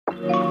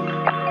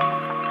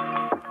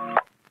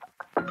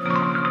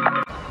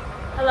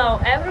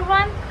Hello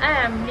everyone, I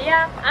am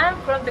Lia. I'm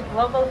from the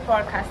Global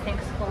Forecasting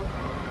School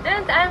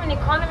and I'm an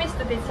economist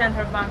at the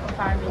Central Bank of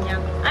Armenia.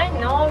 I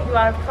know you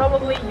are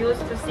probably used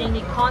to seeing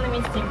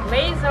economists in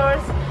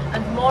blazers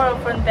and more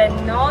often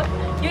than not,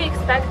 you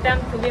expect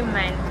them to be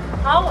men.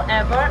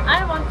 However,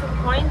 I want to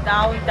point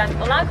out that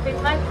along with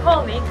my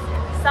colleagues,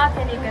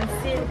 Satanik and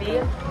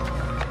Sylvie,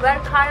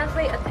 we're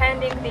currently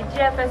attending the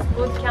GFS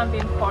bootcamp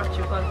in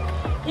Portugal.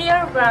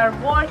 Here we are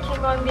working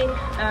on the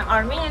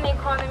Armenian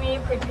economy,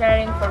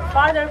 preparing for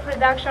further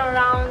production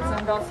rounds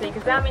and also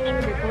examining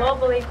the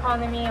global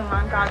economy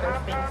among other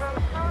things.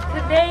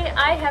 Today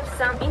I have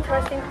some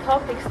interesting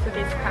topics to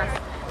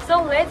discuss,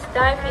 so let's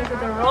dive into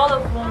the role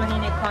of women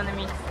in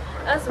economics,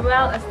 as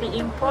well as the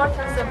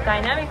importance of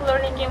dynamic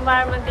learning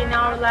environment in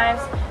our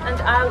lives,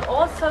 and I'll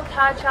also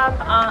touch up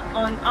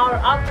on our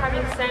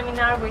upcoming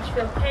seminar which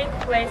will take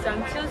place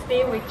on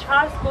Tuesday with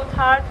Charles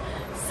Goodhart.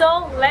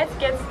 So let's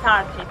get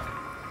started.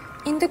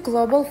 In the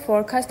Global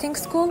Forecasting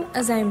School,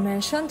 as I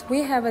mentioned,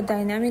 we have a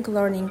dynamic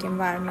learning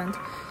environment.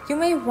 You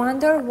may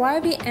wonder why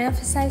we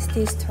emphasize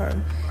this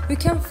term. You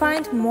can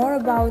find more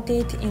about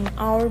it in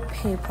our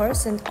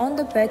papers and on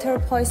the Better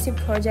Policy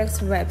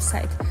Project's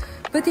website.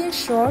 But in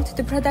short,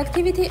 the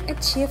productivity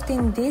achieved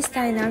in this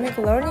dynamic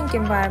learning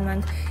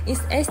environment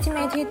is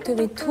estimated to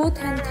be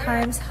 2-10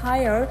 times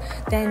higher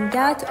than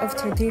that of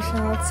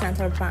traditional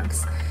central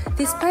banks.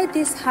 Despite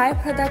this high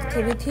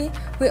productivity,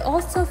 we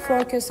also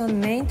focus on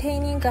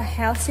maintaining a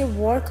healthy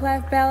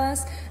work-life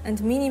balance and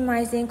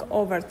minimizing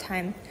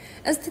overtime.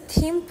 As the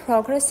team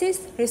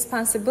progresses,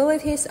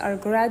 responsibilities are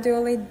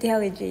gradually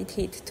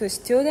delegated to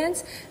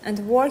students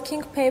and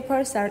working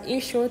papers are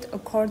issued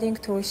according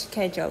to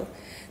schedule.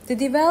 The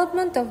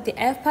development of the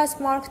FPAS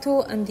Mark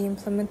II and the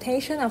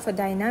implementation of a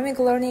dynamic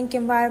learning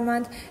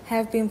environment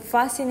have been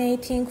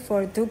fascinating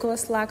for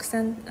Douglas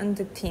Luxon and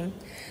the team.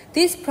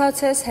 This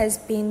process has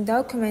been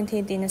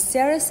documented in a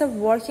series of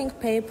working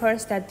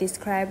papers that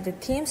describe the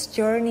team's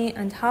journey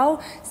and how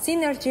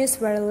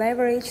synergies were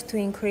leveraged to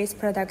increase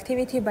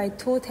productivity by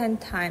 2-10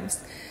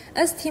 times.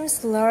 As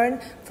teams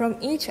learn from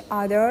each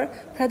other,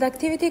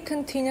 productivity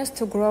continues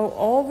to grow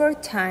over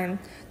time.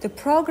 The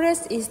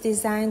progress is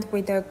designed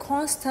with a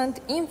constant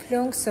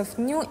influx of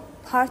new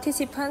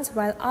participants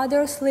while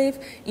others leave,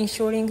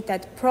 ensuring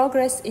that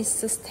progress is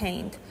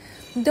sustained.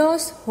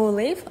 Those who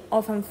leave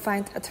often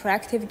find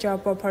attractive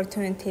job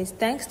opportunities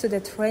thanks to the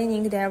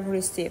training they have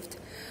received.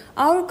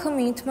 Our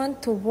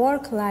commitment to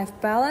work-life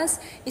balance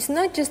is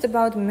not just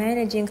about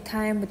managing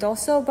time but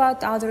also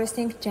about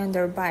addressing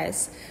gender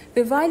bias.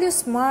 We value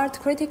smart,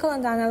 critical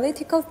and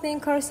analytical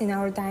thinkers in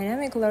our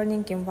dynamic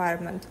learning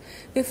environment.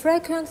 We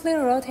frequently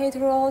rotate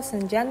roles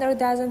and gender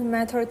doesn't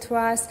matter to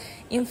us.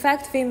 In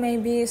fact, we may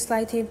be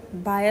slightly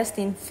biased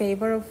in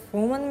favor of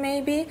women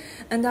maybe,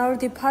 and our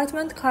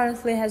department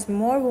currently has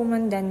more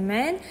women than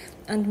men,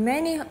 and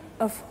many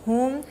of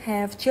whom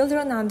have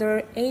children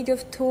under age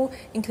of 2,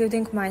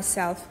 including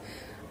myself.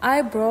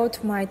 I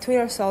brought my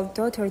 2-year-old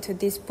daughter to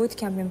this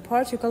bootcamp in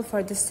Portugal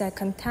for the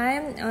second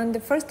time, and the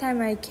first time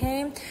I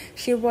came,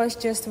 she was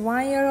just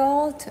 1 year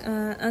old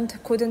and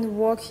couldn't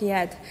walk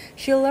yet.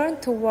 She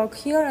learned to walk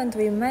here and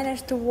we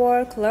managed to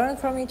learn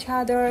from each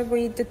other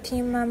with the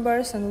team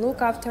members and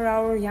look after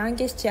our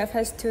youngest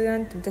GFS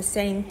student at the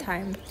same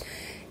time.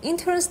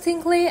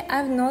 Interestingly,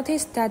 I've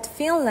noticed that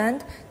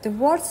Finland, the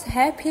world's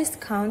happiest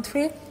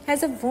country,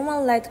 has a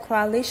woman-led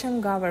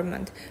coalition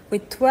government,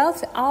 with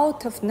 12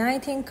 out of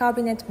 19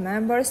 cabinet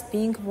members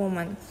being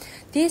women.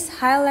 This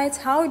highlights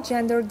how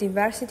gender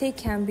diversity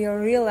can be a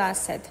real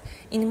asset.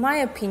 In my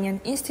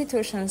opinion,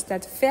 institutions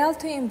that fail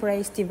to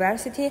embrace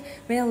diversity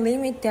may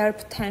limit their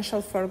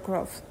potential for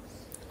growth.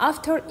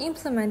 After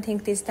implementing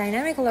this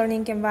dynamic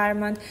learning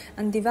environment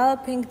and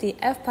developing the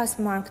FPAS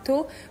Mark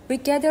II, we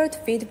gathered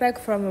feedback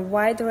from a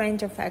wide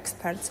range of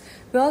experts.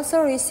 We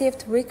also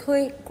received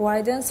weekly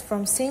guidance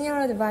from senior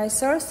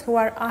advisors who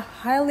are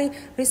highly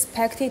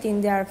respected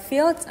in their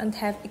fields and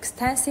have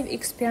extensive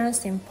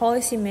experience in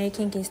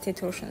policy-making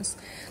institutions.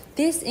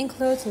 This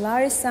includes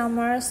Larry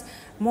Summers,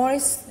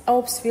 Maurice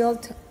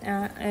Opsfield,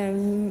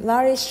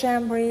 Larry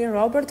Chambry,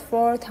 Robert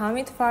Ford,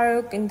 Hamid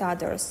Farouk, and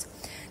others.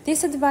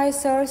 These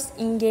advisors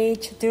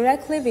engage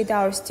directly with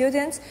our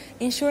students,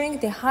 ensuring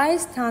the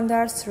highest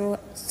standards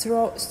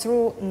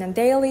through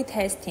daily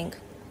testing.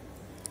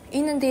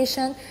 In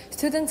addition,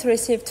 students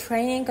receive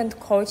training and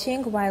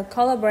coaching while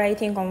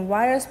collaborating on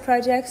various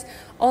projects,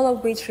 all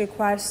of which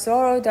require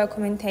thorough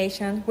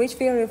documentation, which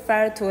we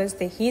refer to as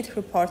the HEAT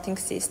reporting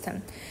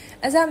system.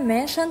 As I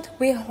mentioned,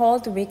 we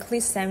hold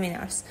weekly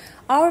seminars.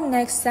 Our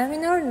next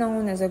seminar,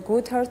 known as a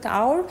Goodhart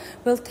Hour,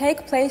 will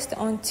take place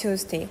on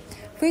Tuesday,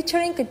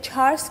 featuring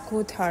Charles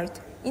Goodhart.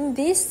 In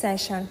this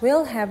session,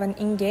 we'll have an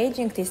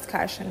engaging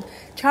discussion.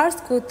 Charles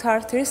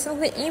Goodhart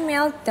recently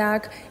emailed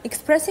Doug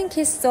expressing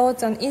his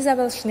thoughts on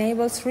Isabel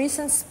Schnabel's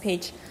recent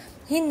speech.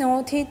 He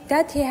noted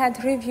that he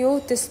had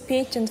reviewed the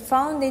speech and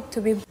found it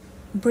to be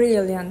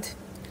brilliant.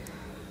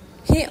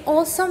 He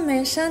also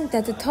mentioned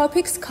that the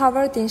topics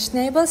covered in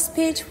Schnabel's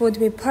speech would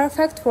be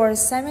perfect for a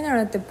seminar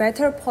at the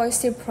Better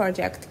Policy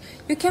Project.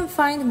 You can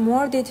find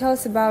more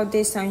details about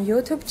this on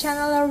YouTube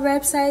channel or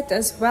website,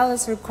 as well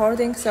as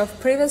recordings of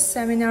previous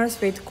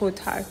seminars with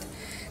Coulthard.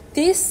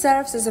 This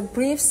serves as a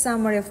brief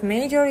summary of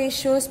major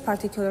issues,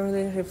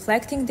 particularly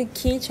reflecting the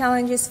key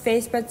challenges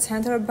faced by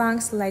central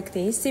banks like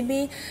the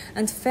ECB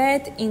and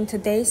Fed in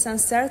today's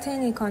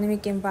uncertain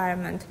economic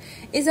environment.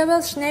 Isabel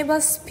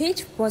Schnabel's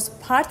speech was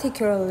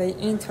particularly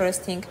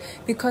interesting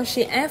because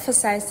she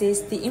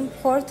emphasizes the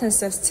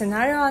importance of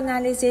scenario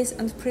analysis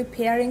and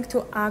preparing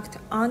to act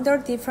under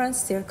different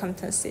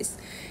circumstances.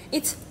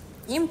 It's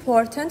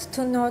important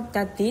to note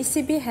that the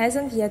ECB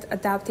hasn't yet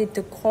adopted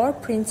the core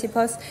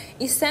principles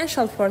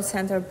essential for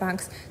central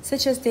banks,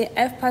 such as the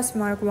FPAS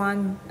Mark I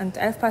and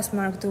FPAS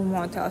Mark II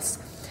models.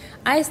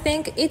 I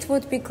think it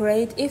would be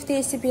great if the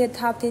ECB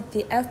adopted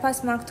the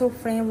FPAS Mark II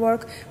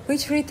framework,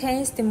 which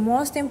retains the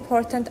most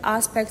important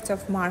aspects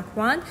of Mark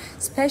I,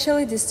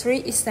 especially the three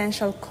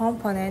essential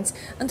components,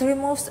 and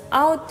removes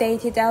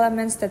outdated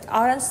elements that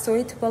aren't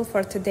suitable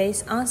for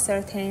today's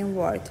uncertain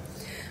world.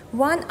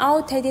 One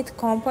outdated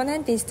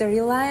component is the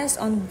reliance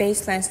on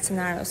baseline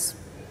scenarios.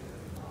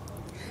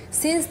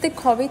 Since the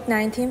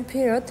COVID-19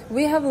 period,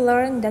 we have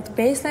learned that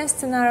baseline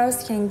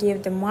scenarios can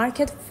give the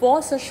market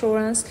false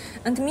assurance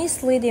and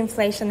mislead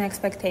inflation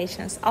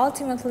expectations,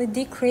 ultimately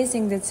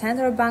decreasing the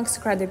central bank's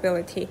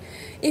credibility.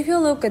 If you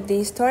look at the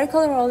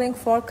historical rolling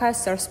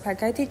forecasts or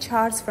spaghetti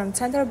charts from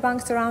central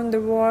banks around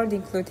the world,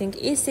 including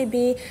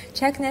ECB,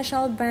 Czech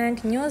National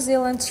Bank, New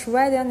Zealand,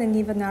 Sweden, and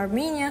even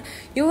Armenia,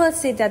 you will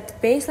see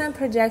that baseline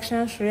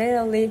projections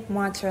rarely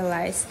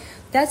materialize.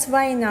 That's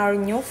why in our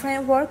new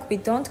framework, we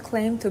don't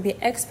claim to be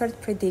expert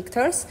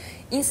predictors.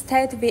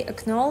 Instead, we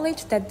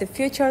acknowledge that the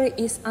future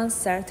is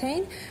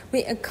uncertain.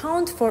 We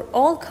account for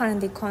all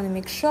current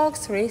economic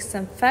shocks, risks,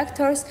 and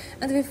factors,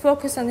 and we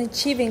focus on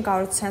achieving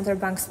our central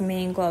bank's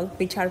main goal,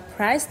 which are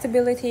price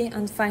stability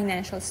and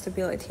financial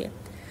stability.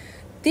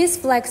 This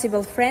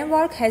flexible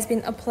framework has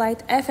been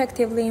applied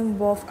effectively in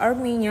both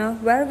Armenia,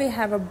 where we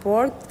have a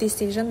board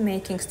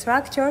decision-making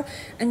structure,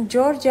 and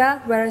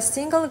Georgia, where a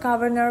single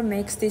governor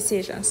makes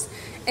decisions.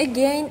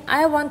 Again,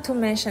 I want to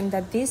mention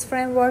that this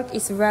framework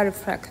is very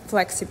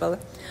flexible.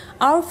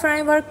 Our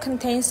framework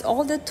contains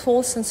all the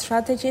tools and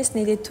strategies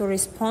needed to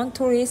respond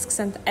to risks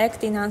and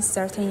act in an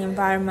uncertain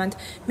environment,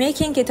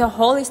 making it a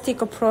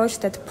holistic approach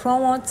that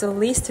promotes the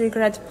least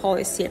regret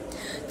policy.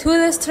 To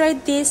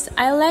illustrate this,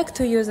 I like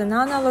to use an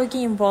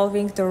analogy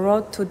involving the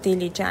road to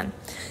Dilijan.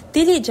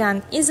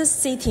 Dilijan is a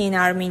city in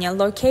Armenia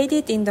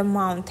located in the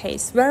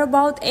mountains, where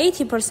about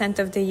 80%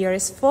 of the year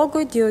is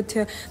foggy due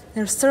to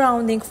the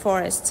surrounding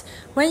forests.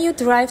 When you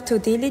drive to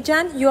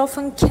Dilijan, you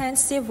often can't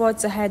see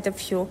what's ahead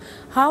of you.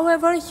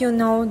 However, you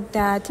know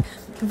that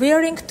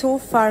veering too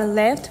far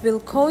left will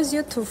cause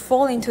you to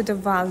fall into the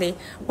valley,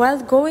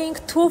 while going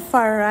too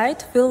far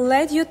right will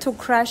lead you to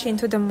crash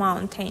into the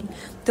mountain.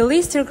 The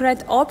least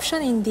regret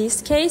option in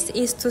this case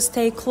is to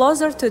stay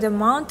closer to the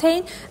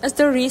mountain, as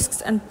the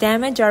risks and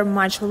damage are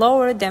much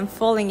lower than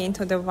falling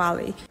into the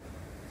valley.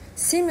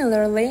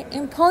 Similarly,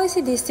 in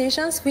policy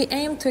decisions, we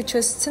aim to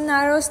choose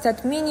scenarios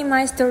that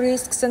minimize the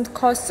risks and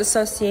costs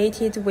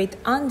associated with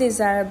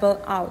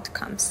undesirable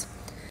outcomes.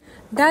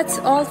 That's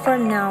all for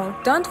now.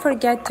 Don't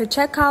forget to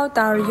check out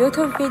our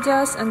YouTube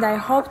videos, and I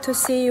hope to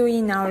see you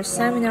in our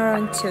seminar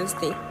on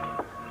Tuesday.